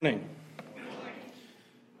Morning.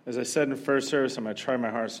 As I said in the first service, I'm going to try my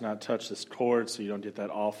hardest to not touch this cord so you don't get that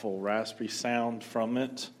awful raspy sound from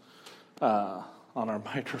it on our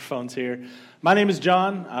microphones here. My name is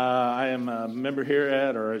John. I am a member here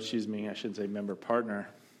at, I should say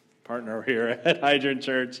partner here at Hydrant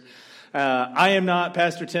Church. I am not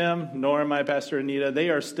Pastor Tim, nor am I Pastor Anita. They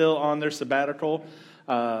are still on their sabbatical.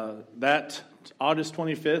 That August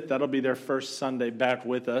 25th, that'll be their first Sunday back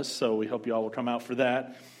with us, so we hope you all will come out for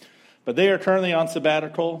that. But they are currently on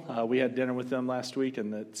sabbatical. We had dinner with them last week,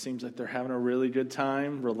 and it seems like they're having a really good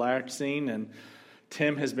time, relaxing, and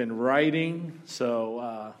Tim has been writing,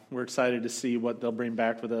 so we're excited to see what they'll bring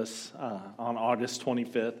back with us on August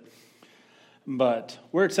 25th. But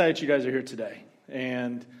we're excited you guys are here today.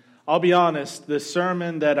 And I'll be honest, the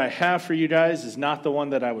sermon that I have for you guys is not the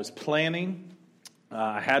one that I was planning.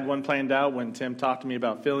 I had one planned out when Tim talked to me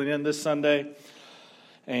about filling in this Sunday,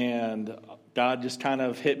 and God just kind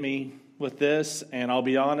of hit me with this, and I'll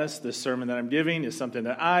be honest, this sermon that I'm giving is something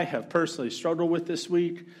that I have personally struggled with this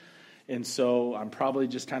week, and so I'm probably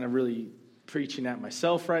just kind of really preaching at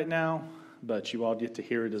myself right now, but you all get to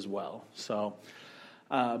hear it as well. So,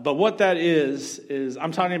 but what that is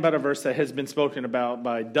I'm talking about a verse that has been spoken about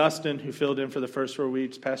by Dustin, who filled in for the first 4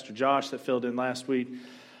 weeks, Pastor Josh, that filled in last week.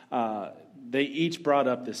 They each brought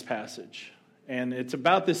up this passage, and it's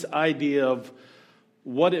about this idea of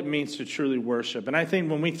what it means to truly worship. And I think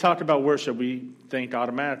when we talk about worship, we think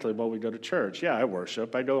automatically, well, we go to church. Yeah, I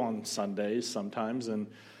worship. I go on Sundays sometimes, and,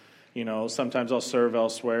 sometimes I'll serve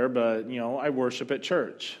elsewhere, but, I worship at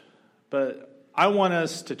church. But I want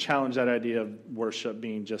us to challenge that idea of worship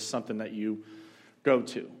being just something that you go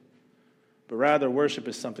to. But rather, worship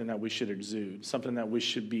is something that we should exude, something that we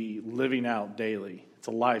should be living out daily. It's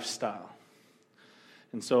a lifestyle.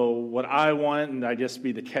 And so what I want, and I guess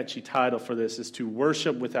be the catchy title for this, is to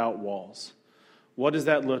worship without walls. What does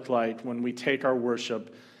that look like when we take our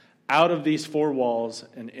worship out of these four walls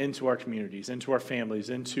and into our communities, into our families,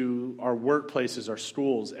 into our workplaces, our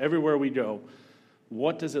schools, everywhere we go?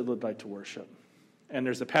 What does it look like to worship? And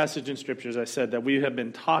there's a passage in Scripture, as I said, that we have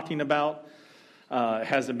been talking about. It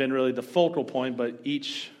hasn't been really the focal point, but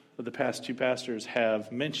each of the past two pastors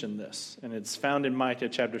have mentioned this. And it's found in Micah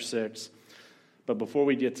chapter 6. But before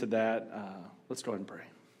we get to that, let's go ahead and pray.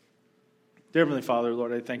 Dear Heavenly Father,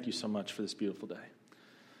 Lord, I thank you so much for this beautiful day.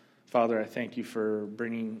 Father, I thank you for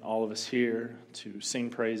bringing all of us here to sing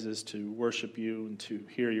praises, to worship you, and to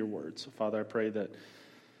hear your words. So, Father, I pray that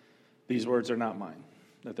these words are not mine,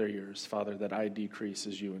 that they're yours. Father, that I decrease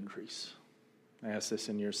as you increase. I ask this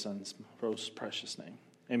in your Son's most precious name.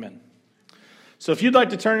 Amen. So if you'd like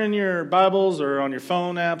to turn in your Bibles or on your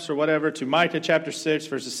phone apps or whatever to Micah chapter 6,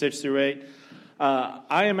 verses 6 through 8,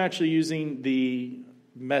 I am actually using the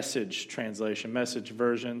Message translation, Message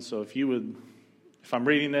version. So if I'm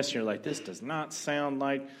reading this and you're like, this does not sound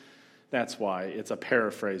like, that's why. It's a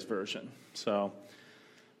paraphrase version. So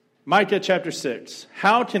Micah chapter 6,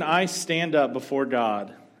 how can I stand up before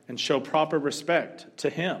God and show proper respect to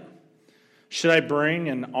him? Should I bring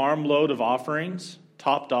an armload of offerings,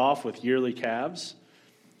 topped off with yearly calves?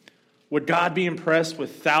 Would God be impressed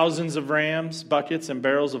with thousands of rams, buckets, and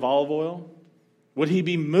barrels of olive oil? Would he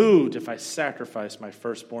be moved if I sacrificed my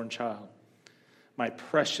firstborn child, my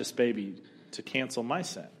precious baby, to cancel my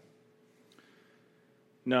sin?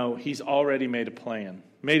 No, he's already made it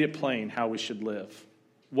plain how we should live,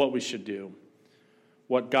 what we should do,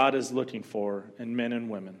 what God is looking for in men and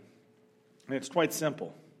women. And it's quite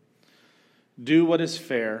simple. Do what is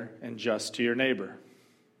fair and just to your neighbor.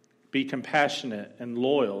 Be compassionate and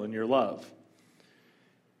loyal in your love.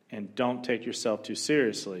 And don't take yourself too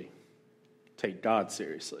seriously. Take God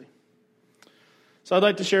seriously. So I'd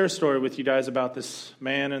like to share a story with you guys about this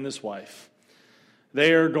man and this wife.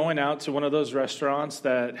 They are going out to one of those restaurants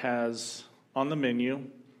that has on the menu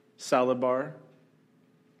salad bar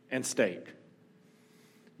and steak.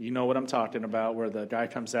 You know what I'm talking about, where the guy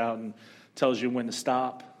comes out and tells you when to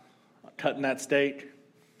stop cutting that steak.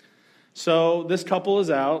 So this couple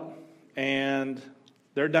is out and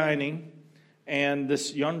they're dining. And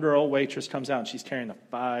this young girl, waitress, comes out, and she's carrying a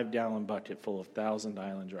 5-gallon bucket full of Thousand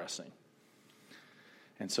Island dressing.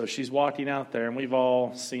 And so she's walking out there, and we've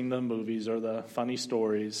all seen the movies or the funny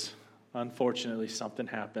stories. Unfortunately, something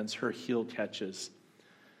happens. Her heel catches,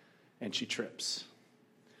 and she trips.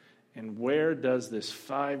 And where does this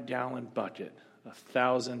 5-gallon bucket of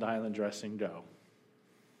Thousand Island dressing go?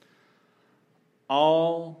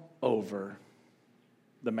 All over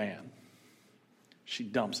the man. She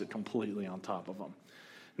dumps it completely on top of him.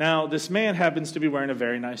 Now, this man happens to be wearing a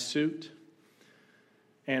very nice suit.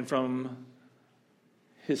 And from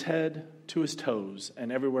his head to his toes and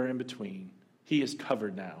everywhere in between, He is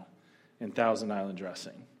covered now in Thousand Island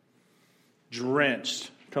dressing, drenched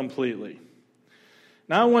completely.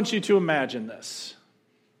 Now I want you to imagine this.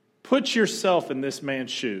 Put yourself in this man's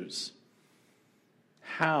shoes.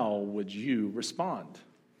 How would you respond?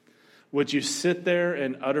 Would you sit there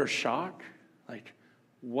in utter shock? Like,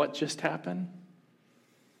 what just happened?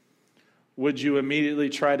 Would you immediately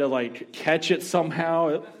try to catch it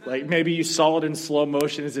somehow? Like maybe you saw it in slow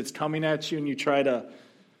motion as it's coming at you and you try to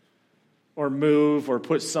or move or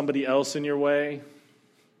put somebody else in your way.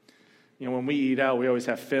 You know, when we eat out, we always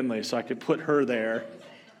have Finley, so I could put her there.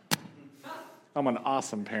 I'm an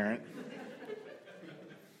awesome parent.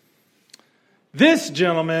 This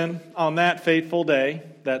gentleman, on that fateful day,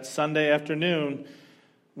 that Sunday afternoon,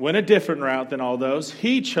 went a different route than all those.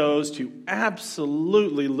 He chose to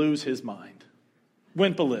absolutely lose his mind.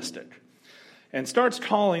 Went ballistic. And starts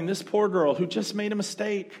calling this poor girl who just made a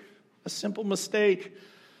mistake, a simple mistake,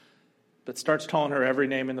 but starts calling her every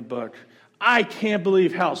name in the book. I can't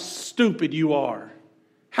believe how stupid you are.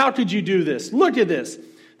 How could you do this? Look at this.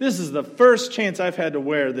 This is the first chance I've had to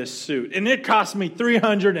wear this suit, and it cost me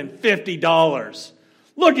 $350.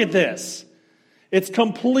 Look at this. It's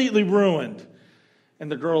completely ruined.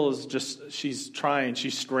 And the girl is she's trying,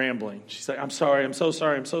 she's scrambling. She's like, I'm sorry, I'm so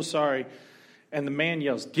sorry, I'm so sorry. And the man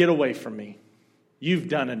yells, get away from me. You've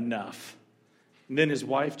done enough. And then his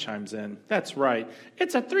wife chimes in, that's right,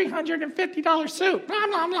 it's a $350 suit, blah,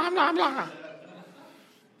 blah, blah, blah, blah.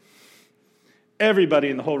 Everybody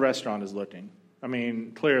in the whole restaurant is looking. I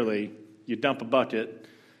mean, clearly, you dump a bucket,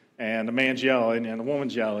 and the man's yelling, and the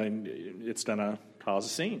woman's yelling, it's going to cause a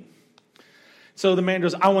scene. So the man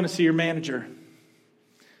goes, I want to see your manager.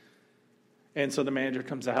 And so the manager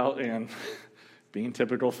comes out, and being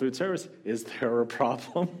typical food service, is there a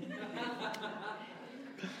problem?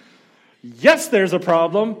 Yes, there's a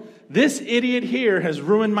problem. This idiot here has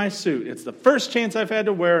ruined my suit. It's the first chance I've had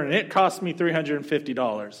to wear, and it cost me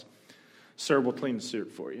 $350. Sir, we'll clean the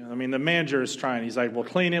suit for you. I mean, the manager is trying. He's like, we'll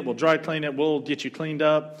clean it, we'll dry clean it, we'll get you cleaned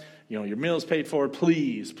up. You know, your meal's paid for.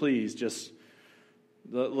 Please, just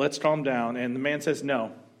let's calm down. And the man says,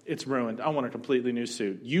 no, it's ruined. I want a completely new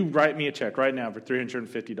suit. You write me a check right now for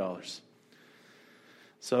 $350.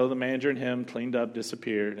 So the manager and him cleaned up,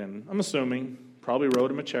 disappeared, and I'm assuming probably wrote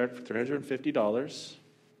him a check for $350.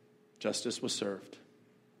 Justice was served.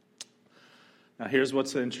 Now, here's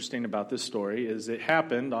what's interesting about this story is it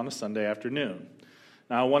happened on a Sunday afternoon.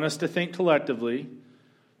 Now, I want us to think collectively,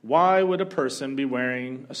 why would a person be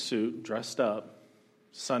wearing a suit, dressed up,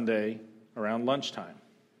 Sunday around lunchtime?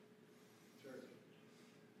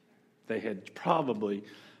 They had probably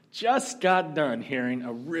just got done hearing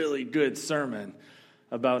a really good sermon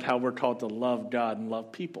about how we're called to love God and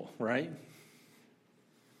love people, right?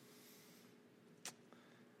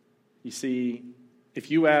 You see, if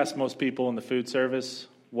you ask most people in the food service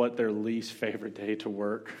what their least favorite day to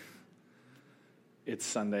work, it's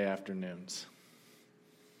Sunday afternoons.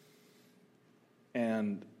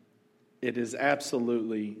 And it is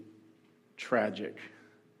absolutely tragic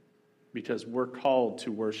because we're called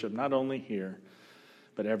to worship not only here,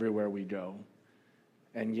 but everywhere we go.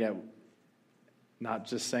 And yet, not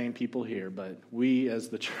just saying people here, but we as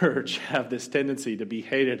the church have this tendency to be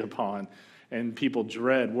hated upon. And people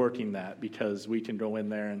dread working that because we can go in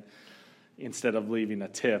there and instead of leaving a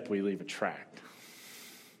tip, we leave a tract.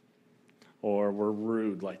 Or we're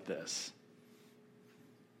rude like this.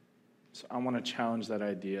 So I want to challenge that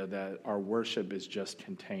idea that our worship is just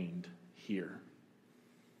contained here.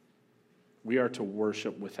 We are to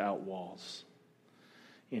worship without walls.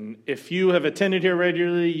 And if you have attended here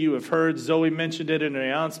regularly, you have heard Zoe mentioned it in the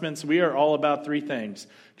announcements. We are all about three things: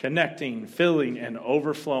 connecting, filling, and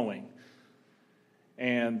overflowing.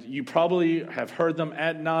 And you probably have heard them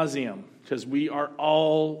ad nauseum because we are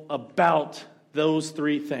all about those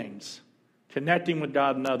three things. Connecting with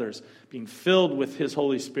God and others, being filled with His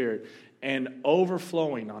Holy Spirit, and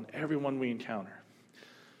overflowing on everyone we encounter.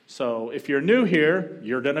 So if you're new here,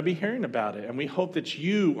 you're going to be hearing about it. And we hope that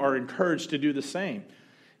you are encouraged to do the same.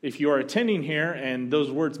 If you are attending here and those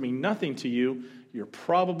words mean nothing to you, you're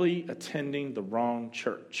probably attending the wrong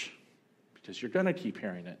church. Because you're going to keep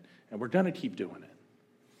hearing it. And we're going to keep doing it.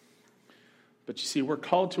 But you see, we're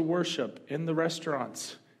called to worship in the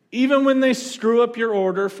restaurants. Even when they screw up your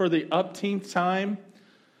order for the upteenth time,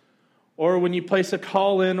 or when you place a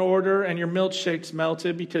call-in order and your milkshake's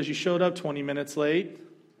melted because you showed up 20 minutes late.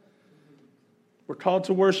 We're called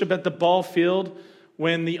to worship at the ball field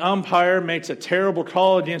when the umpire makes a terrible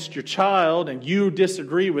call against your child and you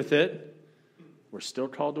disagree with it. We're still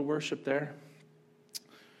called to worship there.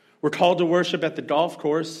 We're called to worship at the golf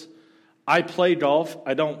course. I play golf.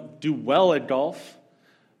 I don't do well at golf,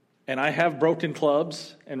 And I have broken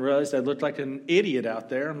clubs and realized I looked like an idiot out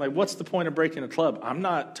there. I'm like, what's the point of breaking a club? I'm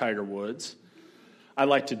not Tiger Woods. I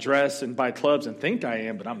like to dress and buy clubs and think I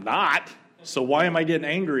am, but I'm not. So why am I getting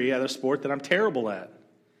angry at a sport that I'm terrible at?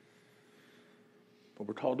 But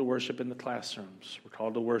we're called to worship in the classrooms. We're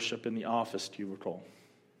called to worship in the office cubicle.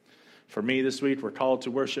 For me this week, we're called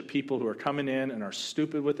to worship people who are coming in and are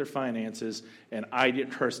stupid with their finances, and I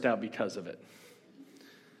get cursed out because of it.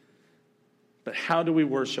 But how do we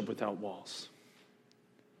worship without walls?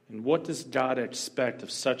 And what does God expect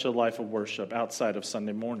of such a life of worship outside of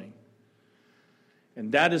Sunday morning?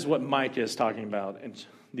 And that is what Micah is talking about in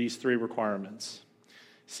these three requirements.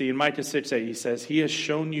 See, in Micah 6:8, he says, He has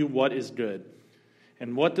shown you what is good.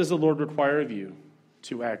 And what does the Lord require of you?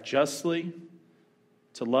 To act justly,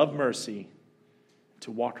 to love mercy,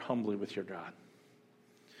 to walk humbly with your God.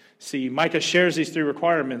 See, Micah shares these three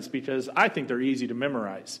requirements because I think they're easy to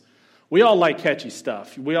memorize. We all like catchy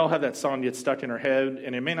stuff. We all have that song get stuck in our head,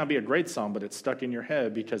 and it may not be a great song, but it's stuck in your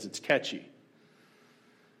head because it's catchy.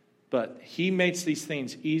 But he makes these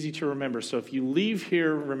things easy to remember. So if you leave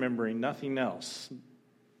here remembering nothing else,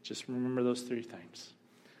 just remember those three things.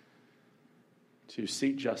 To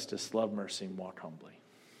seek justice, love mercy, and walk humbly.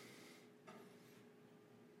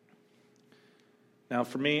 Now,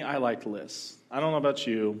 for me, I like lists. I don't know about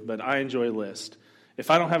you, but I enjoy lists. If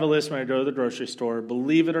I don't have a list when I go to the grocery store,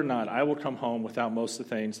 believe it or not, I will come home without most of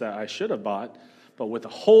the things that I should have bought, but with a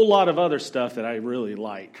whole lot of other stuff that I really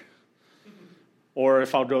like. Or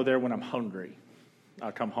if I'll go there when I'm hungry,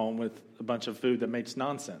 I'll come home with a bunch of food that makes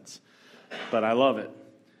nonsense. But I love it.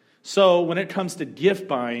 So when it comes to gift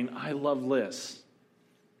buying, I love lists.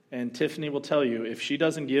 And Tiffany will tell you, if she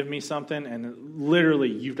doesn't give me something, and literally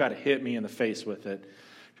you've got to hit me in the face with it,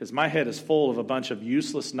 because my head is full of a bunch of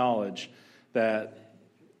useless knowledge that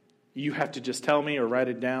you have to just tell me or write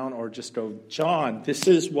it down or just go, John, this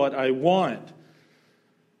is what I want.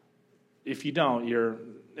 If you don't,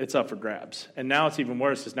 it's up for grabs. And now it's even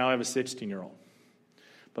worse because now I have a 16-year-old.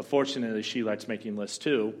 But fortunately, she likes making lists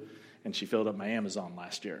too, and she filled up my Amazon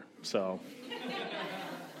last year. So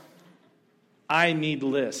I need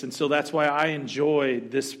lists. And so that's why I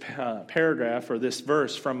enjoyed this paragraph or this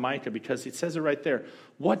verse from Micah, because it says it right there.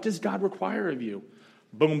 What does God require of you?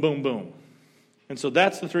 Boom, boom, boom. And so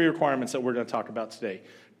that's the three requirements that we're going to talk about today.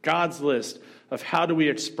 God's list of how do we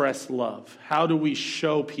express love? How do we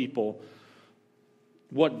show people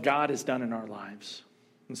what God has done in our lives?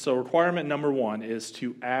 And so requirement number one is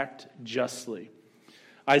to act justly.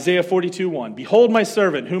 Isaiah 42:1, Behold my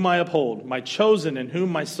servant whom I uphold, my chosen in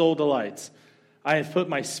whom my soul delights. I have put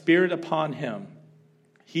my spirit upon him.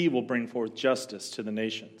 He will bring forth justice to the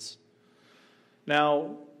nations.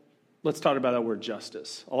 Now, let's talk about that word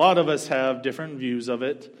justice. A lot of us have different views of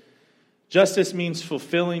it. Justice means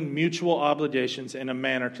fulfilling mutual obligations in a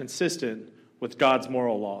manner consistent with God's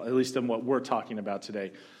moral law, at least in what we're talking about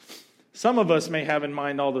today. Some of us may have in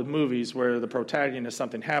mind all the movies where the protagonist,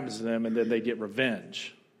 something happens to them and then they get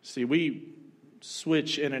revenge. See, we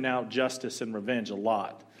switch in and out justice and revenge a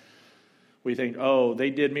lot. We think, oh, they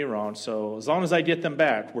did me wrong, so as long as I get them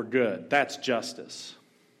back, we're good. That's justice.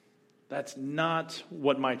 That's not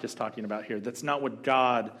what Mike is talking about here. That's not what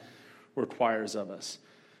God requires of us.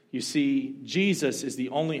 You see, Jesus is the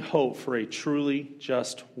only hope for a truly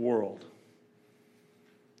just world.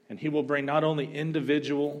 And he will bring not only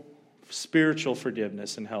individual spiritual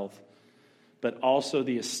forgiveness and health, but also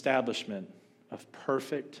the establishment of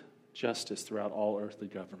perfect justice throughout all earthly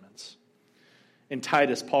governments. In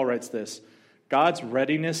Titus, Paul writes this, God's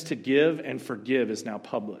readiness to give and forgive is now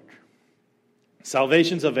public.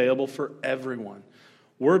 Salvation's available for everyone.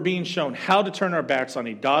 We're being shown how to turn our backs on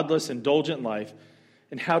a godless, indulgent life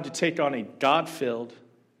and how to take on a God-filled,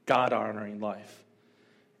 God-honoring life.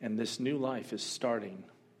 And this new life is starting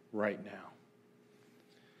right now.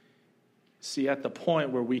 See, at the point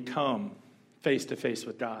where we come face to face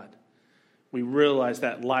with God, we realize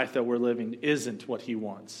that life that we're living isn't what he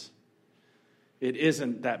wants. It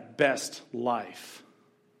isn't that best life.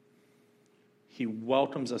 He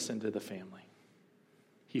welcomes us into the family.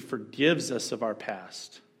 He forgives us of our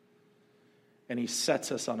past. And he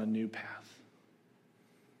sets us on a new path.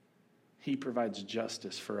 He provides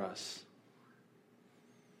justice for us.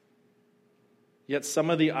 Yet some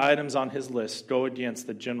of the items on his list go against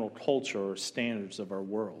the general culture or standards of our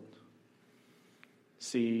world.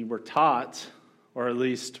 See, we're taught, or at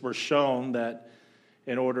least we're shown, that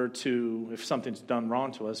in order to, if something's done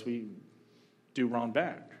wrong to us, we do wrong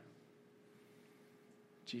back.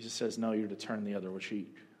 Jesus says, no, you're to turn the other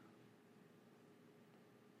cheek.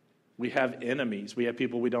 We have enemies. We have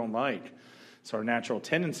people we don't like. So our natural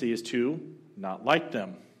tendency is to not like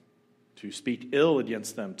them. to speak ill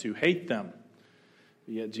against them, to hate them.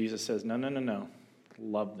 But yet Jesus says, no,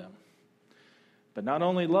 love them. But not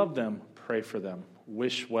only love them, pray for them,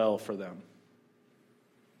 wish well for them.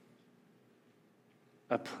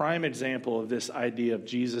 A prime example of this idea of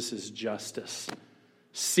Jesus' justice,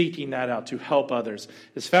 seeking that out to help others,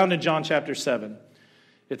 is found in John chapter 7.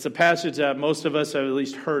 It's a passage that most of us have at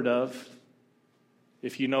least heard of.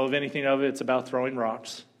 If you know of anything of it, it's about throwing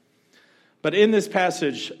rocks. But in this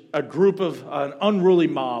passage, a group of an unruly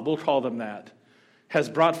mob, we'll call them that, has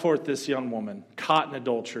brought forth this young woman, caught in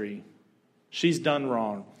adultery. She's done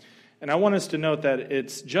wrong. And I want us to note that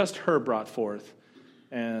it's just her brought forth.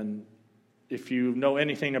 And if you know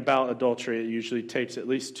anything about adultery, it usually takes at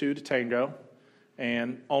least two to tango,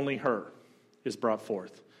 and only her is brought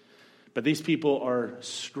forth. But these people are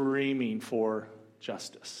screaming for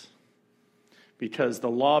justice. Because the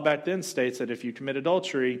law back then states that if you commit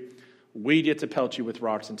adultery, we get to pelt you with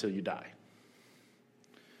rocks until you die.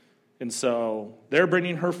 And so they're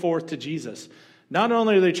bringing her forth to Jesus. Not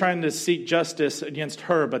only are they trying to seek justice against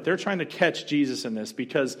her, but they're trying to catch Jesus in this,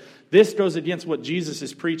 because this goes against what Jesus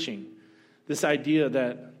is preaching. This idea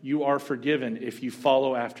that you are forgiven if you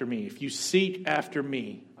follow after me. If you seek after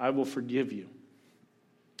me, I will forgive you.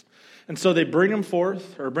 And so they bring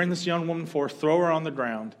this young woman forth, throw her on the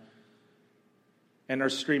ground, and are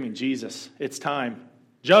screaming, Jesus, it's time.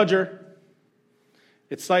 Judge her.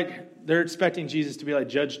 It's like they're expecting Jesus to be like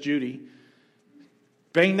Judge Judy.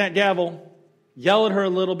 Bang that gavel, yell at her a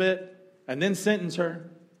little bit, and then sentence her.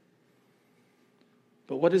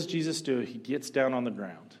 But what does Jesus do? He gets down on the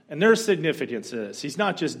ground. And there's significance to this. He's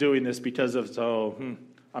not just doing this because of,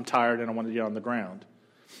 I'm tired and I want to get on the ground.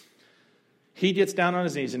 He gets down on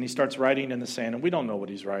his knees and he starts writing in the sand, and we don't know what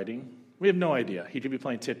he's writing. We have no idea. He could be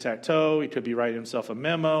playing tic-tac-toe. He could be writing himself a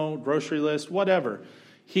memo, grocery list, whatever.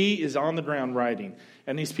 He is on the ground writing,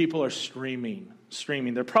 and these people are screaming.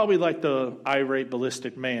 They're probably like the irate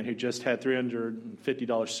ballistic man who just had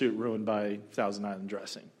 $350 suit ruined by Thousand Island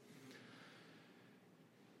dressing.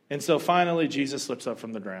 And so finally, Jesus looks up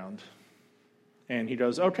from the ground, and he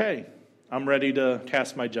goes, okay, I'm ready to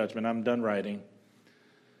cast my judgment. I'm done writing.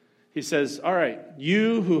 He says, all right,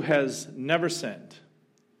 you who has never sinned,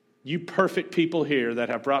 you perfect people here that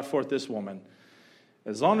have brought forth this woman,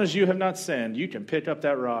 as long as you have not sinned, you can pick up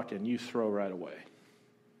that rock and you throw right away.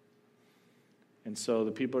 And so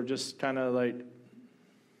the people are just kind of like,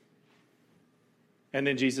 and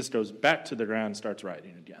then Jesus goes back to the ground and starts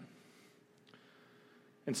writing again.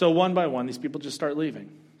 And so one by one, these people just start leaving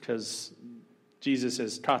because Jesus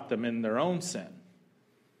has caught them in their own sin.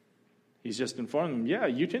 He's just informed them, yeah,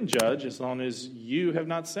 you can judge as long as you have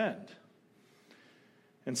not sinned.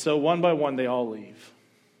 And so one by one, they all leave.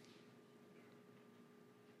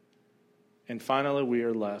 And finally, we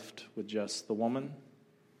are left with just the woman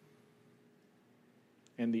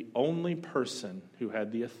and the only person who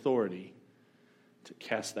had the authority to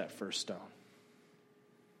cast that first stone.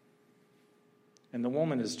 And the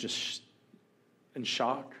woman is just in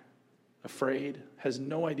shock, afraid, has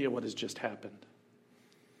no idea what has just happened.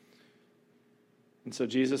 And so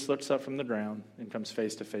Jesus looks up from the ground and comes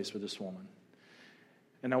face to face with this woman.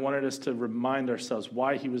 And I wanted us to remind ourselves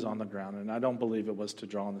why he was on the ground. And I don't believe it was to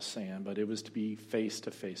draw in the sand, but it was to be face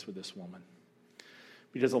to face with this woman.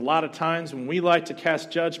 Because a lot of times when we like to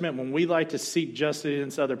cast judgment, when we like to seek justice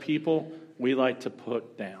against other people, we like to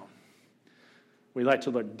put down. We like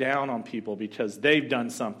to look down on people because they've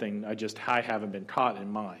done something I haven't been caught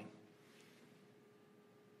in mine.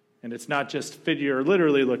 And it's not just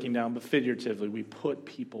literally looking down, but figuratively, we put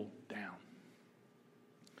people down.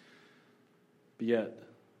 But yet,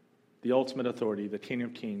 the ultimate authority, the King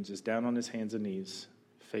of Kings, is down on his hands and knees,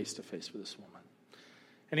 face to face with this woman.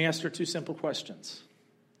 And he asked her two simple questions.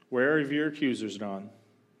 Where have your accusers gone?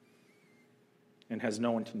 And has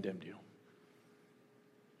no one condemned you?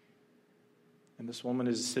 And this woman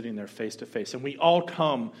is sitting there face to face. And we all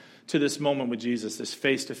come to this moment with Jesus, this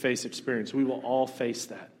face-to-face experience. We will all face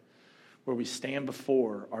that, where we stand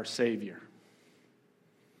before our Savior.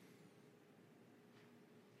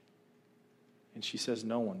 And she says,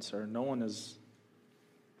 no one, sir. No one is.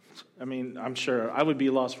 I'm sure I would be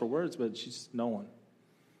lost for words, but she's no one.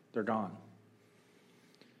 They're gone.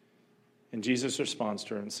 And Jesus responds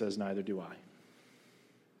to her and says, neither do I.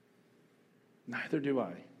 Neither do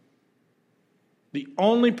I. The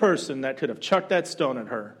only person that could have chucked that stone at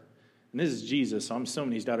her, and this is Jesus, so I'm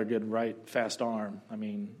assuming he's got a good right fast arm.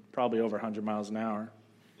 Probably over 100 miles an hour.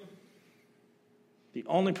 The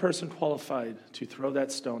only person qualified to throw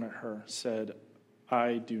that stone at her said,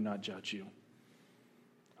 I do not judge you.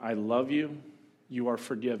 I love you. You are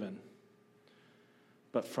forgiven.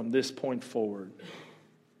 But from this point forward,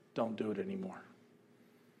 don't do it anymore.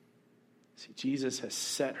 See, Jesus has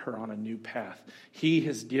set her on a new path. He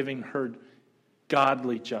has given her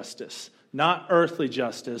godly justice, not earthly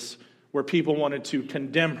justice, where people wanted to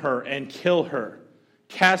condemn her and kill her,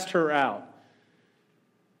 cast her out.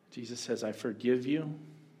 Jesus says, I forgive you.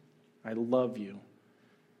 I love you.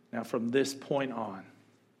 Now from this point on,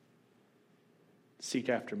 seek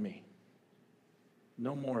after me.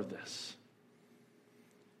 No more of this.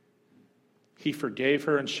 He forgave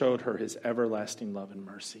her and showed her his everlasting love and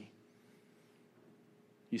mercy.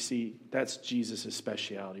 You see, that's Jesus'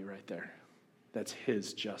 speciality right there. That's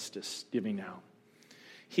his justice giving out.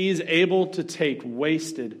 He is able to take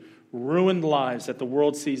wasted, ruined lives that the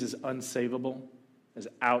world sees as unsavable, as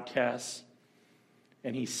outcasts,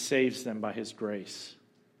 and he saves them by his grace.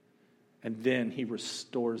 And then he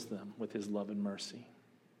restores them with his love and mercy.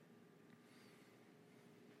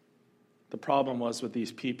 The problem was with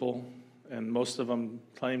these people, and most of them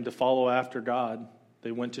claimed to follow after God.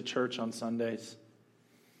 They went to church on Sundays.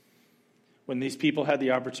 When these people had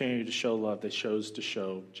the opportunity to show love, they chose to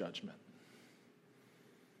show judgment.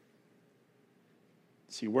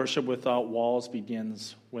 See, worship without walls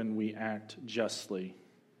begins when we act justly,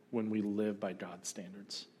 when we live by God's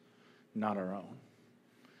standards, not our own.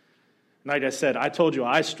 Like I said, I told you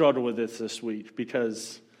I struggled with this week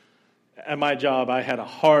because at my job I had a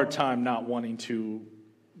hard time not wanting to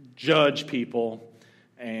judge people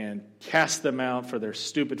and cast them out for their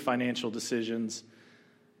stupid financial decisions.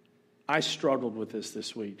 I struggled with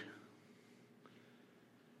this week.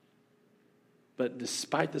 But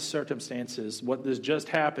despite the circumstances, what has just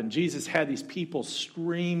happened, Jesus had these people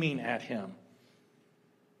screaming at him.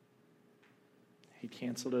 He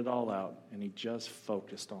canceled it all out, and he just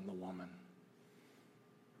focused on the woman.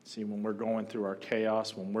 See, when we're going through our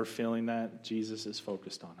chaos, when we're feeling that, Jesus is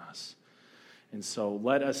focused on us. And so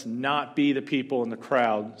let us not be the people in the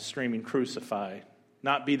crowd screaming, crucify.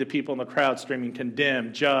 Not be the people in the crowd screaming,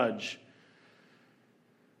 condemn, judge.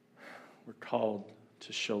 We're called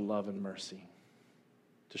to show love and mercy,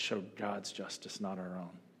 to show God's justice, not our own.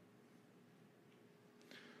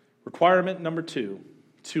 Requirement number 2,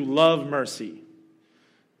 to love mercy.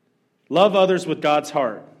 Love others with God's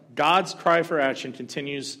heart. God's cry for action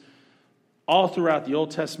continues all throughout the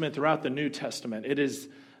Old Testament, throughout the New Testament. It is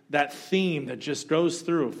that theme that just goes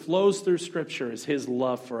through, flows through Scripture, is his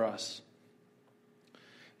love for us.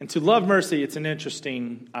 And to love mercy, it's an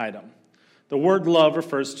interesting item. The word love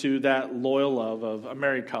refers to that loyal love of a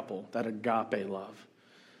married couple, that agape love.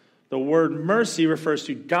 The word mercy refers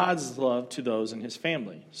to God's love to those in his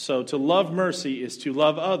family. So to love mercy is to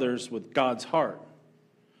love others with God's heart.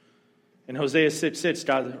 In Hosea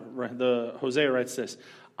 6:6, Hosea writes this,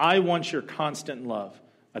 I want your constant love.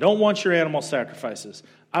 I don't want your animal sacrifices.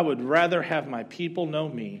 I would rather have my people know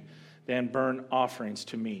me than burn offerings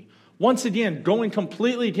to me. Once again, going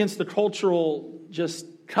completely against the cultural just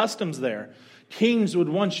customs there. Kings would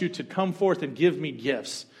want you to come forth and give me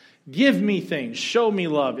gifts. Give me things. Show me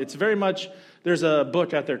love. It's very much, there's a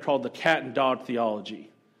book out there called The Cat and Dog Theology.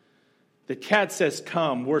 The cat says,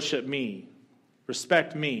 come, worship me.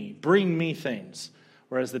 Respect me. Bring me things.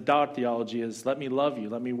 Whereas the dog theology is, let me love you.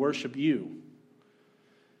 Let me worship you.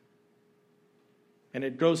 And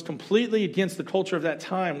it goes completely against the culture of that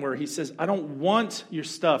time where he says, I don't want your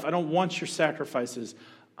stuff. I don't want your sacrifices.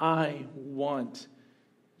 I want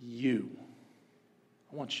you.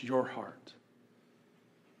 I want your heart.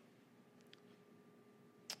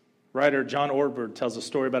 Writer John Ortberg tells a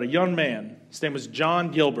story about a young man. His name was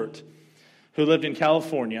John Gilbert, who lived in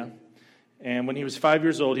California. And when he was 5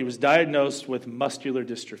 years old, he was diagnosed with muscular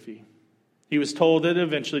dystrophy. He was told that it would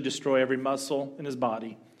eventually destroy every muscle in his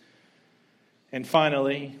body. And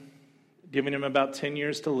finally, giving him about 10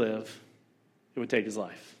 years to live, it would take his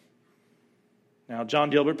life. Now, John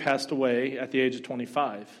Gilbert passed away at the age of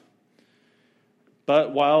 25.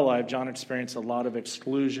 But while alive, John experienced a lot of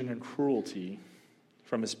exclusion and cruelty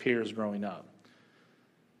from his peers growing up.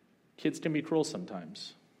 Kids can be cruel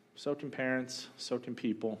sometimes. So can parents, so can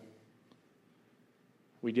people.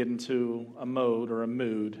 We get into a mode or a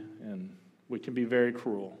mood, and we can be very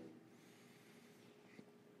cruel.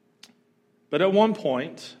 But at one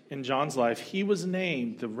point in John's life, he was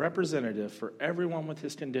named the representative for everyone with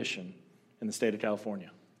his condition in the state of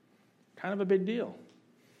California. Kind of a big deal.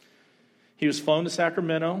 He was flown to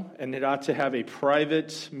Sacramento and got to have a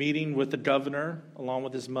private meeting with the governor along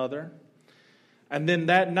with his mother. And then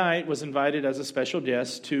that night was invited as a special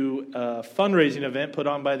guest to a fundraising event put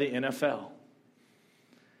on by the NFL.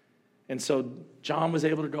 And so John was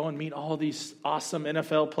able to go and meet all these awesome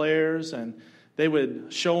NFL players, and they would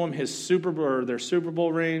show him their Super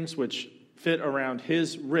Bowl rings, which fit around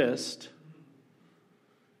his wrist.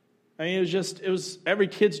 I mean, it was every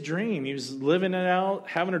kid's dream. He was living it out,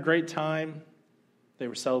 having a great time. They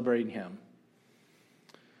were celebrating him.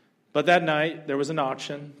 But that night, there was an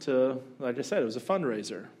auction like I said, it was a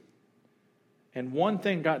fundraiser. And one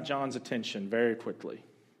thing got John's attention very quickly.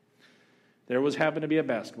 There happened to be a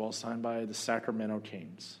basketball signed by the Sacramento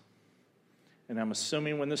Kings. And I'm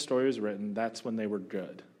assuming when this story was written, that's when they were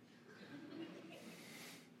good.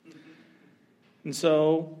 And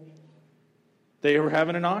so they were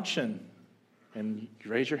having an auction. And you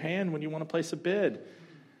raise your hand when you want to place a bid.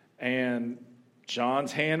 And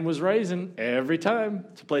John's hand was raising every time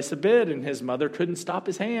to place a bid, and his mother couldn't stop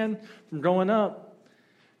his hand from going up.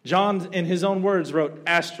 John, in his own words, wrote,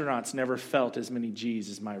 "Astronauts never felt as many G's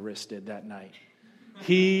as my wrist did that night."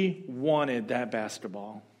 He wanted that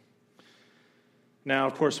basketball. Now,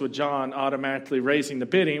 of course, with John automatically raising the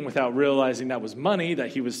bidding without realizing that was money that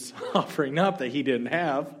he was offering up that he didn't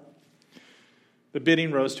have, the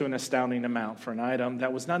bidding rose to an astounding amount for an item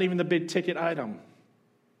that was not even the big ticket item.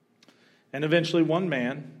 And eventually one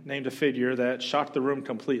man named a figure that shocked the room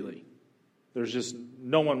completely. There's just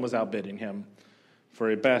no one was outbidding him for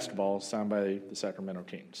a basketball signed by the Sacramento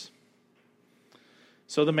Kings.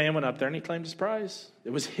 So the man went up there and he claimed his prize.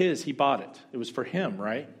 It was his. He bought it. It was for him,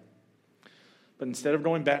 right? But instead of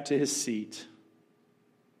going back to his seat,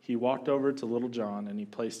 he walked over to little John and he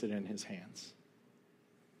placed it in his hands.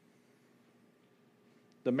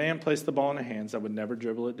 The man placed the ball in the hands that would never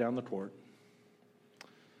dribble it down the court,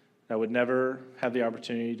 that would never have the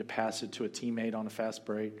opportunity to pass it to a teammate on a fast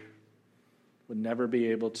break, would never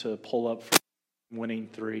be able to pull up for a winning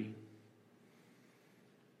three.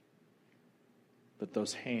 But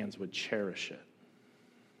those hands would cherish it.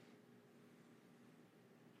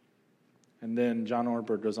 And then John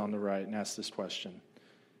Ortberg goes on to write and asks this question: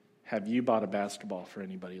 have you bought a basketball for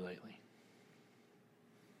anybody lately?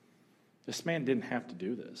 This man didn't have to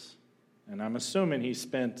do this. And I'm assuming he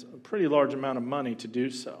spent a pretty large amount of money to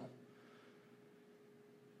do so.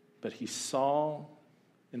 But he saw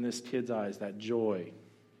in this kid's eyes that joy.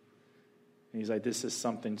 And he's like, this is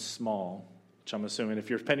something small, which I'm assuming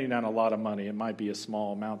if you're spending down a lot of money, it might be a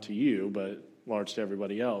small amount to you, but large to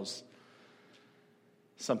everybody else.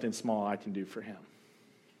 Something small I can do for him.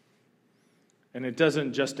 And it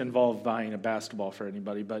doesn't just involve buying a basketball for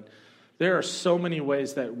anybody, but there are so many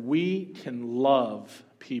ways that we can love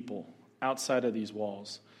people outside of these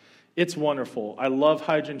walls. It's wonderful. I love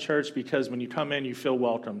Hydrant Church because when you come in, you feel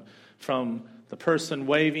welcome. From the person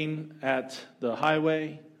waving at the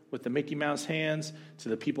highway with the Mickey Mouse hands to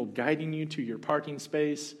the people guiding you to your parking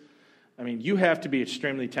space. I mean, you have to be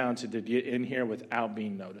extremely talented to get in here without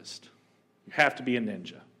being noticed. You have to be a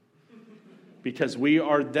ninja. Because we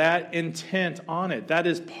are that intent on it. That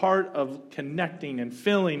is part of connecting and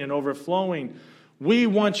filling and overflowing. We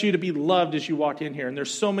want you to be loved as you walk in here. And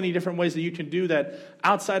there's so many different ways that you can do that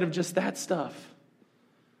outside of just that stuff.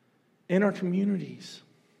 In our communities.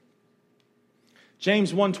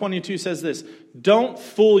 James 1:22 says this: don't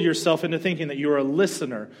fool yourself into thinking that you are a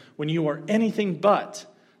listener when you are anything but,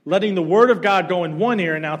 letting the word of God go in one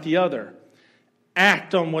ear and out the other.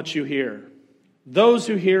 Act on what you hear. Those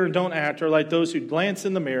who hear and don't act are like those who glance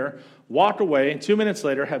in the mirror, walk away, and 2 minutes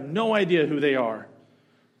later have no idea who they are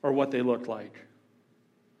or what they look like.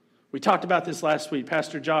 We talked about this last week.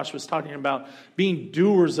 Pastor Josh was talking about being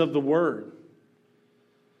doers of the word.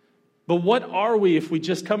 But what are we if we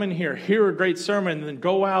just come in here, hear a great sermon, and then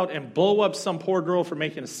go out and blow up some poor girl for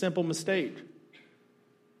making a simple mistake?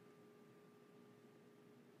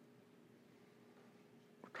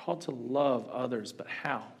 We're called to love others, but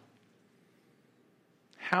how?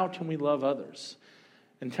 How can we love others?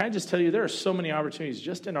 And can I just tell you, there are so many opportunities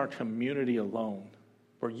just in our community alone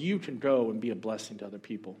where you can go and be a blessing to other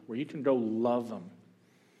people, where you can go love them.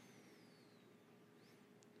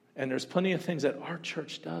 And there's plenty of things that our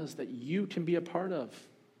church does that you can be a part of.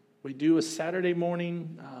 We do a Saturday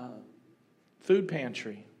morning food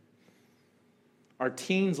pantry. Our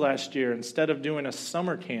teens last year, instead of doing a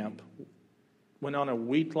summer camp, went on a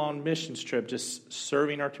week-long missions trip just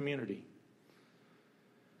serving our community.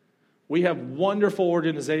 We have wonderful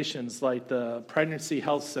organizations like the Pregnancy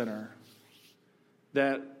Health Center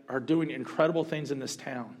that are doing incredible things in this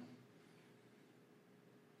town.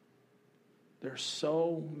 There are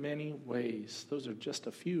so many ways. Those are just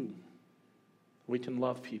a few. We can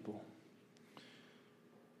love people.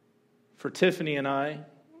 For Tiffany and I,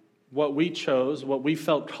 what we chose, what we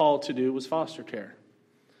felt called to do was foster care.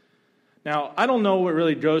 Now, I don't know what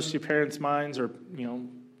really goes through parents' minds or,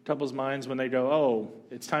 couples' minds when they go, oh,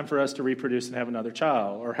 it's time for us to reproduce and have another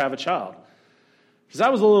child or have a child. Because I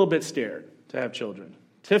was a little bit scared to have children.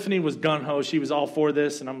 Tiffany was gung-ho. She was all for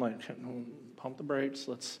this. And I'm like, pump the brakes.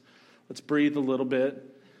 Let's breathe a little bit.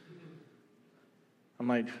 I'm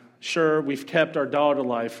like, sure, we've kept our dog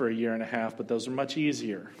alive for 1.5 years, but those are much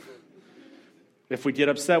easier. If we get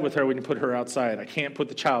upset with her, we can put her outside. I can't put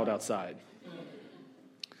the child outside.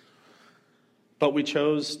 But we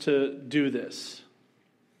chose to do this.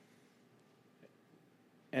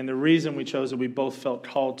 And the reason we chose it, we both felt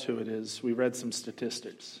called to it, is we read some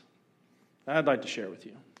statistics that I'd like to share with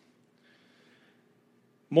you.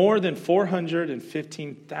 More than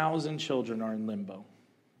 415,000 children are in limbo,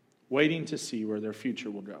 waiting to see where their future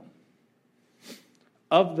will go.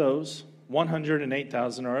 Of those,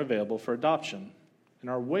 108,000 are available for adoption and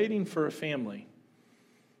are waiting for a family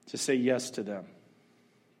to say yes to them.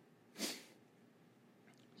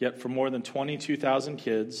 Yet for more than 22,000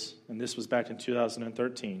 kids, and this was back in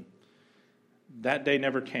 2013, that day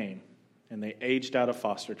never came, and they aged out of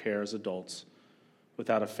foster care as adults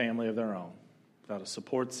without a family of their own, without a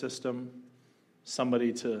support system,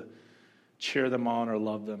 somebody to cheer them on or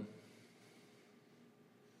love them.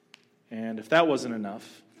 And if that wasn't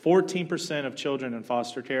enough, 14% of children in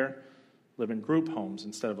foster care live in group homes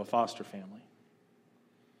instead of a foster family.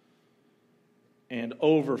 And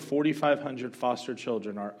over 4,500 foster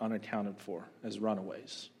children are unaccounted for as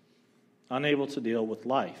runaways, unable to deal with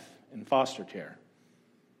life in foster care.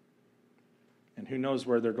 And who knows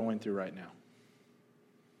where they're going through right now.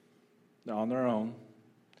 They're on their own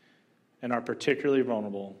and are particularly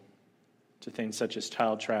vulnerable to things such as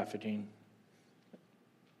child trafficking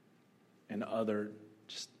and other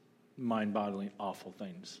just mind-boggling, awful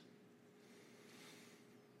things.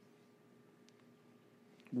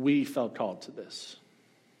 We felt called to this.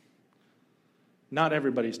 Not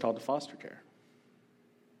everybody's called to foster care.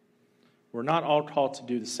 We're not all called to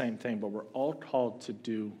do the same thing, but we're all called to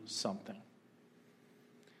do something.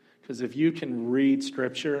 Because if you can read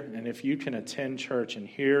Scripture and if you can attend church and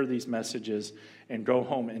hear these messages and go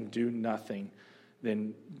home and do nothing,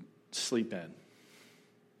 then sleep in.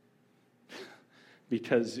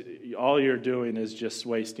 Because all you're doing is just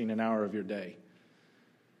wasting an hour of your day.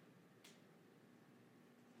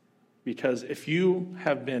 Because if you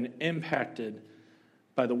have been impacted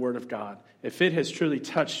by the Word of God, if it has truly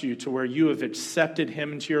touched you to where you have accepted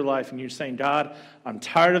Him into your life and you're saying, God, I'm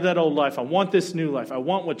tired of that old life. I want this new life. I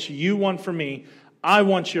want what you want for me. I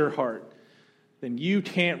want your heart. Then you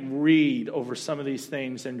can't read over some of these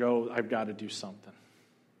things and go, I've got to do something.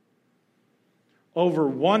 Over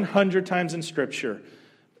 100 times in Scripture,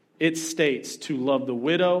 it states to love the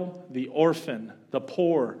widow, the orphan, the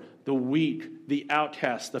poor, the weak, the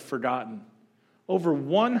outcast, the forgotten. Over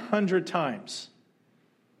 100 times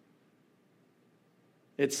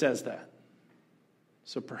it says that.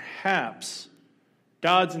 So perhaps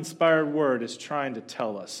God's inspired word is trying to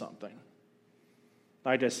tell us something.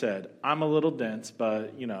 Like I said, I'm a little dense,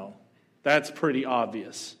 but that's pretty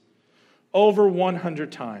obvious. Over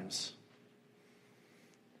 100 times.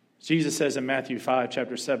 Jesus says in Matthew 5,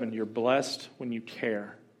 chapter 7, you're blessed when you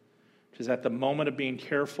care. Because at the moment of being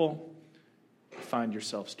careful, you find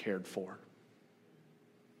yourselves cared for.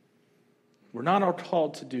 We're not all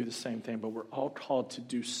called to do the same thing, but we're all called to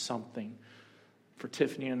do something. For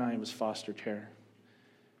Tiffany and I, it was foster care.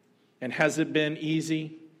 And has it been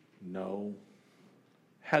easy? No.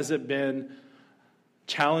 Has it been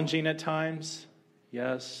challenging at times?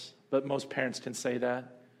 Yes. But most parents can say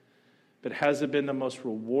that. But has it been the most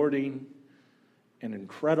rewarding and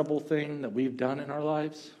incredible thing that we've done in our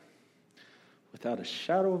lives? Without a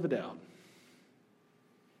shadow of a doubt.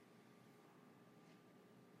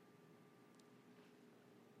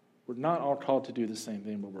 We're not all called to do the same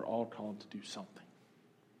thing, but we're all called to do something.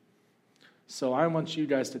 So I want you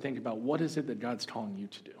guys to think about, what is it that God's calling you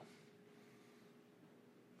to do?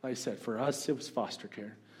 Like I said, for us, it was foster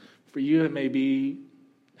care. For you, it may be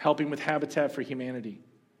helping with Habitat for Humanity.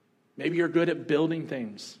 Maybe you're good at building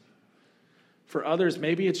things. For others,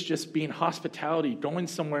 maybe it's just being hospitality, going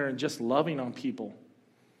somewhere and just loving on people,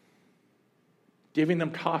 giving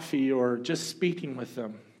them coffee or just speaking with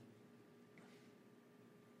them.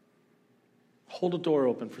 Hold a door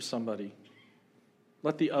open for somebody.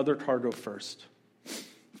 Let the other car go first.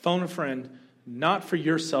 Phone a friend, not for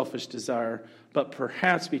your selfish desire, but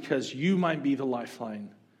perhaps because you might be the lifeline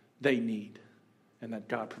they need and that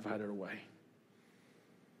God provided a way.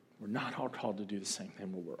 We're not all called to do the same thing,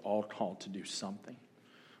 but we're all called to do something.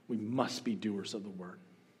 We must be doers of the word.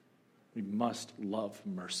 We must love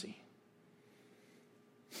mercy.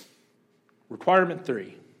 Requirement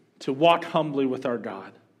 3, to walk humbly with our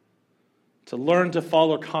God. To learn to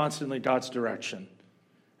follow constantly God's direction.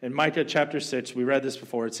 In Micah chapter 6, we read this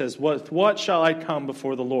before. It says, with what shall I come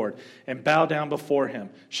before the Lord and bow down before him?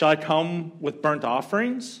 Shall I come with burnt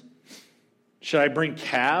offerings? Should I bring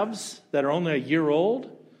calves that are only a year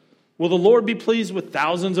old? Will the Lord be pleased with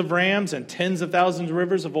thousands of rams and tens of thousands of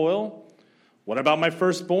rivers of oil? What about my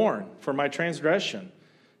firstborn for my transgression,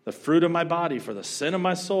 the fruit of my body for the sin of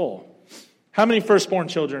my soul? How many firstborn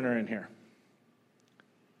children are in here?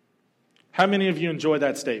 How many of you enjoy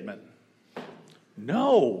that statement?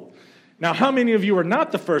 No. Now, how many of you are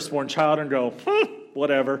not the firstborn child and go,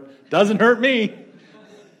 whatever, doesn't hurt me?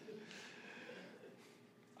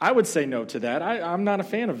 I would say no to that. I'm not a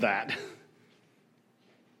fan of that.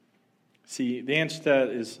 See, the answer to that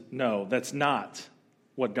is no, that's not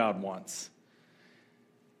what God wants.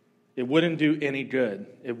 It wouldn't do any good.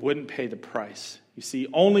 It wouldn't pay the price. You see,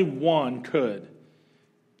 only one could,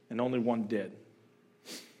 and only one did.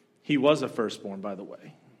 He was a firstborn, by the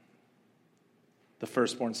way. The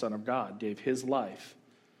firstborn Son of God gave his life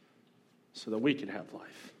so that we could have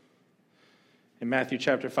life. In Matthew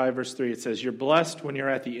chapter 5, verse 3, it says, "You're blessed when you're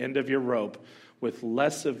at the end of your rope. With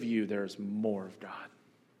less of you, there is more of God."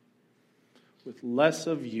 With less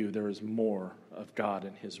of you, there is more of God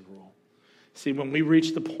and his rule. See, when we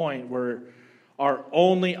reach the point where our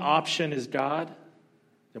only option is God,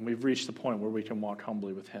 then we've reached the point where we can walk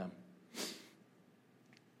humbly with him.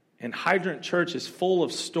 And Hydrant Church is full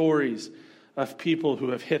of stories of people who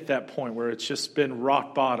have hit that point where it's just been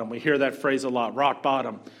rock bottom. We hear that phrase a lot, rock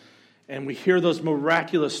bottom. And we hear those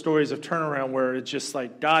miraculous stories of turnaround where it's just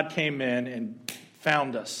like God came in and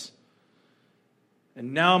found us.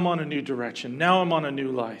 And now I'm on a new direction. Now I'm on a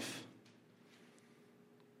new life.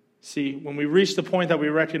 See, when we reach the point that we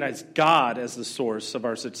recognize God as the source of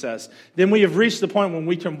our success, then we have reached the point when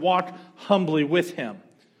we can walk humbly with him.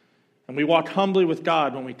 And we walk humbly with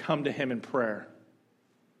God when we come to him in prayer.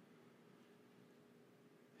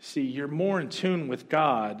 See, you're more in tune with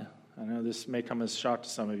God. I know this may come as a shock to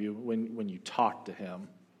some of you when you talk to him,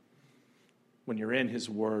 when you're in his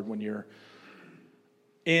word, when you're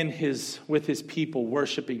with his people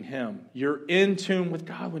worshiping him. You're in tune with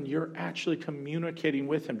God when you're actually communicating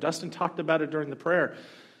with him. Dustin talked about it during the prayer.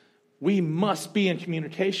 We must be in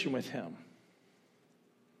communication with him.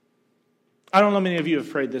 I don't know how many of you have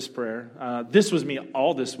prayed this prayer. This was me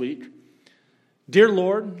all this week. Dear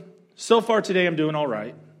Lord, so far today I'm doing all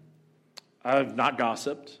right. I've not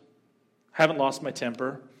gossiped. Haven't lost my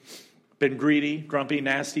temper. Been greedy, grumpy,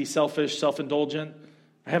 nasty, selfish, self-indulgent.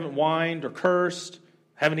 I haven't whined or cursed.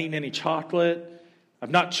 Haven't eaten any chocolate.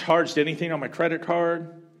 I've not charged anything on my credit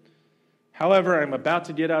card. However, I'm about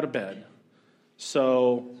to get out of bed.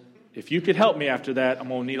 So if you could help me after that, I'm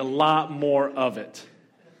going to need a lot more of it.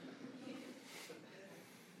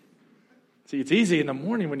 See, it's easy in the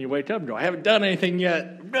morning when you wake up and go, I haven't done anything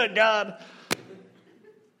yet. Good God.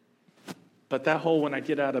 But that whole when I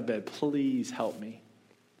get out of bed, please help me.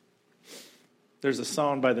 There's a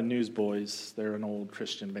song by the Newsboys. They're an old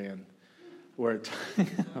Christian band. Where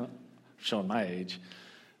showing my age.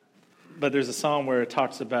 But there's a song where it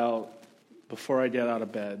talks about before I get out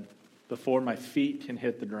of bed, before my feet can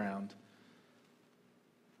hit the ground,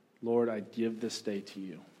 Lord, I give this day to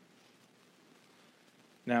you.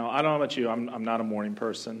 Now, I don't know about you. I'm not a morning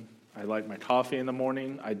person. I like my coffee in the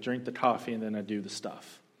morning. I drink the coffee and then I do the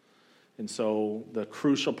stuff. And so the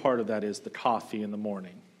crucial part of that is the coffee in the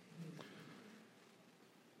morning.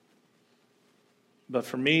 But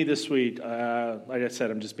for me this week, like I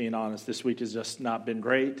said, I'm just being honest. This week has just not been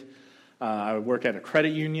great. I work at a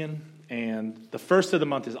credit union, and the first of the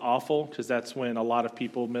month is awful because that's when a lot of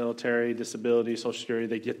people, military, disability, Social Security,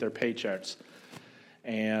 they get their paychecks.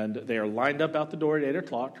 And they are lined up out the door at 8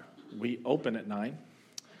 o'clock. We open at 9.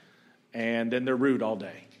 And then they're rude all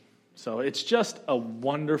day. So it's just a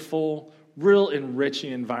wonderful, real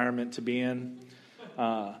enriching environment to be in.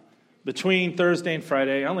 Between Thursday and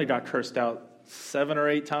Friday, I only got cursed out 7 or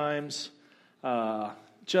 8 times.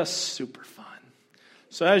 Just super fun.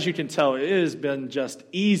 So as you can tell, it has been just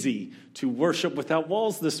easy to worship without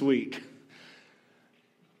walls this week.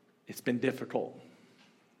 It's been difficult.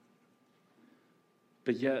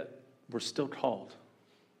 But yet, we're still called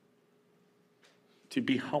to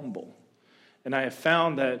be humble. And I have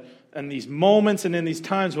found that in these moments and in these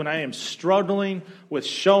times when I am struggling with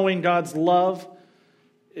showing God's love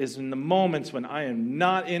is in the moments when I am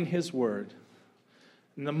not in his word.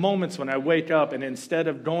 In the moments when I wake up and instead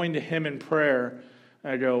of going to him in prayer,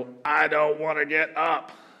 I go, I don't want to get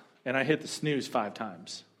up. And I hit the snooze 5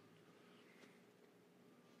 times.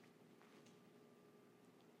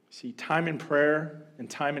 See, time in prayer and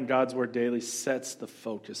time in God's word daily sets the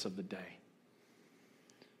focus of the day.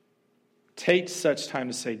 Take such time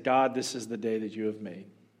to say, God, this is the day that you have made.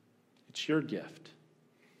 It's your gift.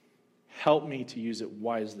 Help me to use it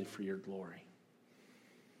wisely for your glory.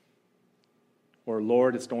 Or,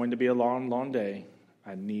 Lord, it's going to be a long, long day.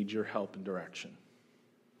 I need your help and direction.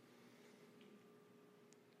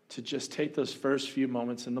 To just take those first few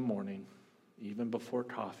moments in the morning, even before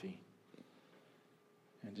coffee,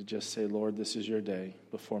 and to just say, Lord, this is your day.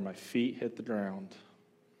 Before my feet hit the ground,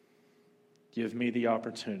 give me the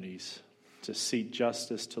opportunities to seek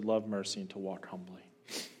justice, to love mercy, and to walk humbly.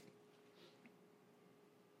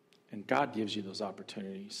 And God gives you those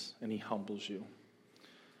opportunities, and he humbles you.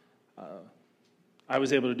 I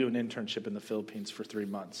was able to do an internship in the Philippines for 3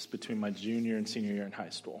 months between my junior and senior year in high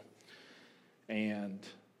school. And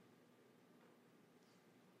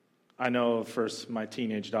I know for my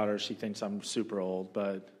teenage daughter, she thinks I'm super old,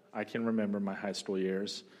 but I can remember my high school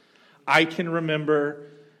years. I can remember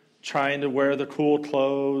trying to wear the cool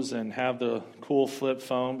clothes and have the cool flip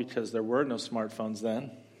phone because there were no smartphones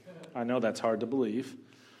then. I know that's hard to believe.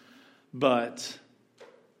 But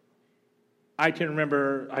I can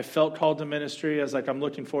remember I felt called to ministry. I was like, I'm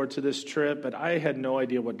looking forward to this trip, but I had no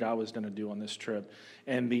idea what God was going to do on this trip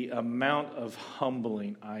and the amount of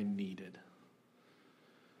humbling I needed.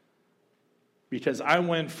 Because I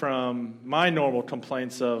went from my normal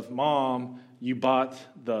complaints of, Mom, you bought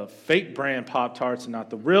the fake brand Pop-Tarts and not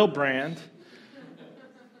the real brand,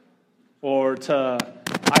 or to,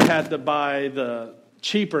 I had to buy the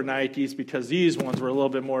cheaper Nikes because these ones were a little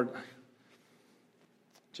bit more...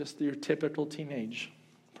 Just your typical teenage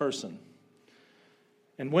person.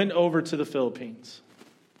 And went over to the Philippines,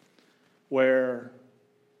 where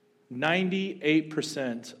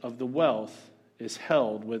 98% of the wealth is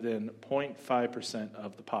held within 0.5%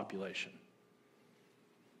 of the population.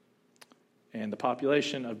 And the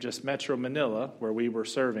population of just Metro Manila, where we were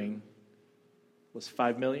serving, was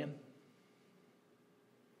 5 million.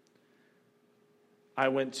 I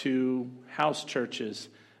went to house churches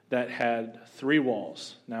that had 3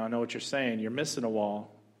 walls. Now, I know what you're saying. You're missing a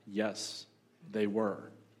wall. Yes, they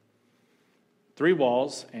were. 3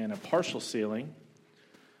 walls and a partial ceiling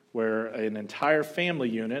where an entire family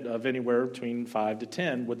unit of anywhere between 5 to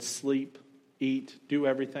 10 would sleep, eat, do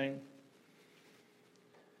everything.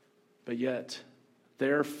 But yet,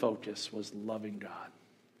 their focus was loving God.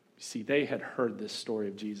 You see, they had heard this story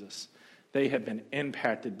of Jesus. They had been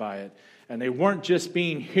impacted by it. And they weren't just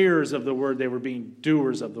being hearers of the word, they were being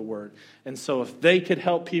doers of the word. And so if they could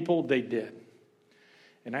help people, they did.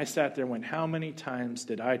 And I sat there and went, how many times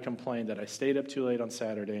did I complain that I stayed up too late on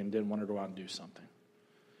Saturday and didn't want to go out and do something?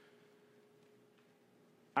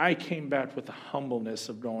 I came back with the humbleness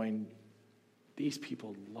of going, these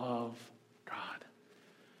people love God.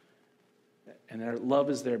 And their love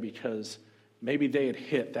is there because maybe they had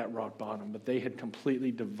hit that rock bottom, but they had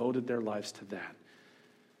completely devoted their lives to that.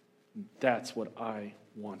 That's what I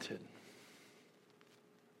wanted.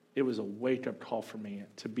 It was a wake-up call for me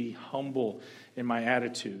to be humble in my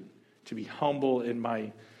attitude, to be humble in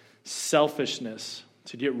my selfishness,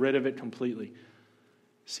 to get rid of it completely.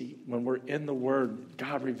 See, when we're in the Word,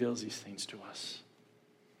 God reveals these things to us.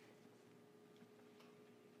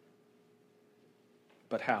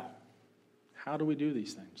 But how? How do we do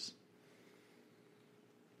these things?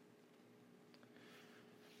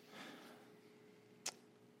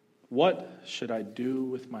 What should I do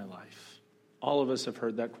with my life? All of us have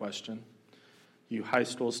heard that question. You high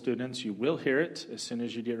school students, you will hear it as soon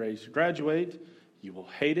as you get ready to graduate. You will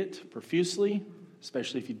hate it profusely,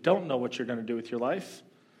 especially if you don't know what you're going to do with your life.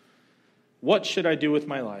 What should I do with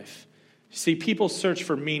my life? See, people search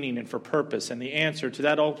for meaning and for purpose and the answer to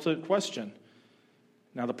that ultimate question.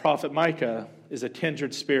 Now, the prophet Micah is a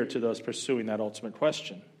kindred spirit to those pursuing that ultimate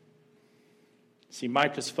question. See,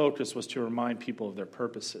 Micah's focus was to remind people of their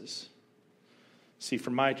purposes. See, for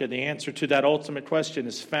Micah, the answer to that ultimate question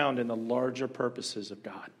is found in the larger purposes of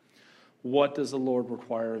God. What does the Lord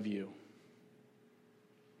require of you?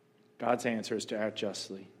 God's answer is to act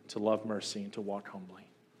justly, to love mercy, and to walk humbly.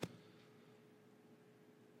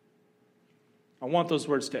 I want those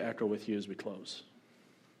words to echo with you as we close.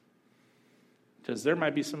 Because there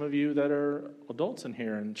might be some of you that are adults in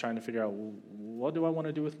here and trying to figure out, well, what do I want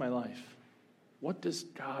to do with my life? What does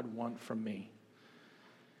God want from me?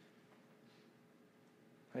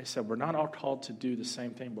 Like I said, we're not all called to do the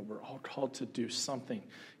same thing, but we're all called to do something.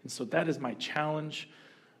 And so that is my challenge,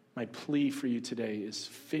 my plea for you today is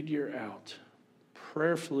figure out,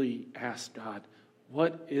 prayerfully ask God,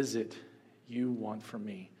 what is it you want from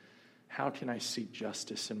me? How can I seek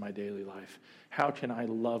justice in my daily life? How can I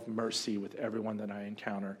love mercy with everyone that I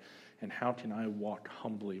encounter? And how can I walk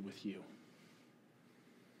humbly with you?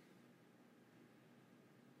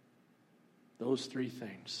 Those 3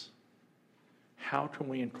 things. How can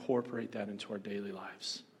we incorporate that into our daily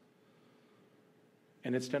lives?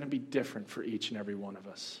 And it's going to be different for each and every one of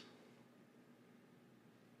us.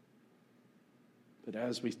 But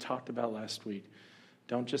as we talked about last week,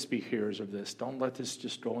 don't just be hearers of this. Don't let this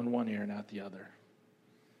just go in one ear and out the other.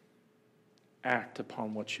 Act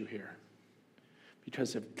upon what you hear.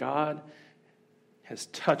 Because if God has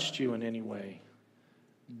touched you in any way,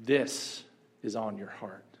 this is on your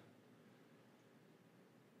heart.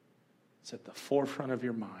 It's at the forefront of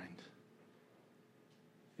your mind.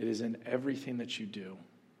 It is in everything that you do.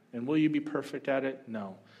 And will you be perfect at it?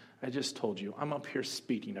 No. I just told you, I'm up here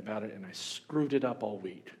speaking about it, and I screwed it up all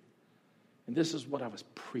week. And this is what I was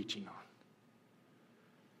preaching on.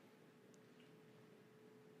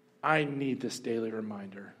 I need this daily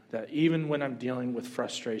reminder that even when I'm dealing with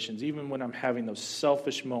frustrations, even when I'm having those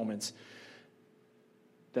selfish moments,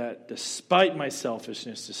 that despite my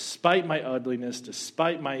selfishness, despite my ugliness,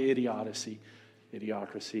 despite my idiocracy,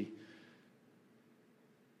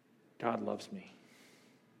 God loves me.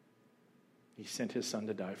 He sent his son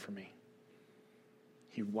to die for me.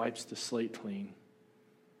 He wipes the slate clean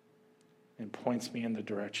and points me in the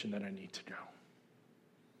direction that I need to go.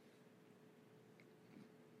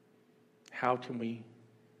 How can we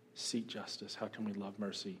seek justice? How can we love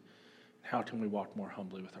mercy? How can we walk more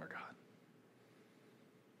humbly with our God?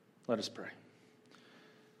 Let us pray.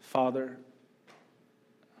 Father,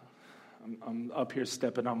 I'm up here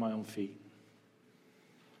stepping on my own feet.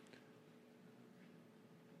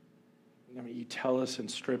 I mean, you tell us in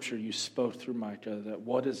Scripture, you spoke through Micah, that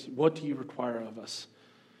what do you require of us?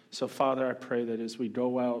 So, Father, I pray that as we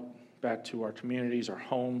go out back to our communities, our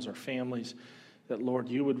homes, our families, that, Lord,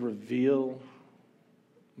 you would reveal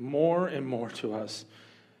more and more to us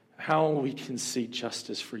how we can seek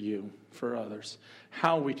justice for you, for others,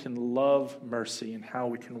 how we can love mercy, and how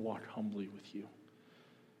we can walk humbly with you.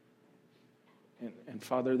 And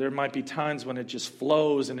Father, there might be times when it just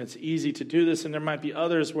flows and it's easy to do this, and there might be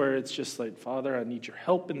others where it's just like, Father, I need your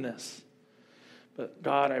help in this. But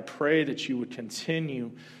God, I pray that you would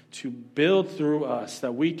continue to build through us,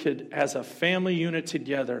 that we could, as a family unit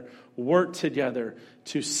together, work together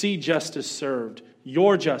to see justice served,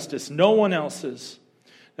 your justice, no one else's,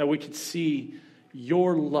 that we could see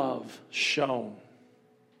your love shown,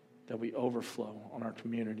 that we overflow on our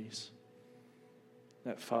communities.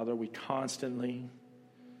 That, Father, we constantly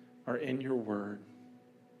are in your word,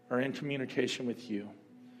 are in communication with you,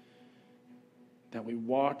 that we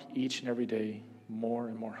walk each and every day more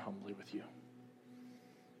and more humbly with you.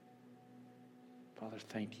 Father,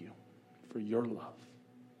 thank you for your love.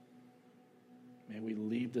 May we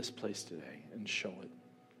leave this place today and show it.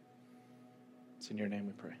 It's in your name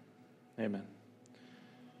we pray. Amen.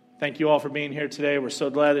 Thank you all for being here today. We're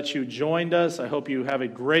so glad that you joined us. I hope you have a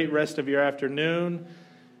great rest of your afternoon.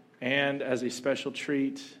 And as a special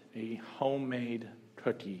treat, a homemade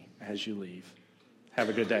cookie as you leave. Have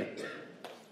a good day.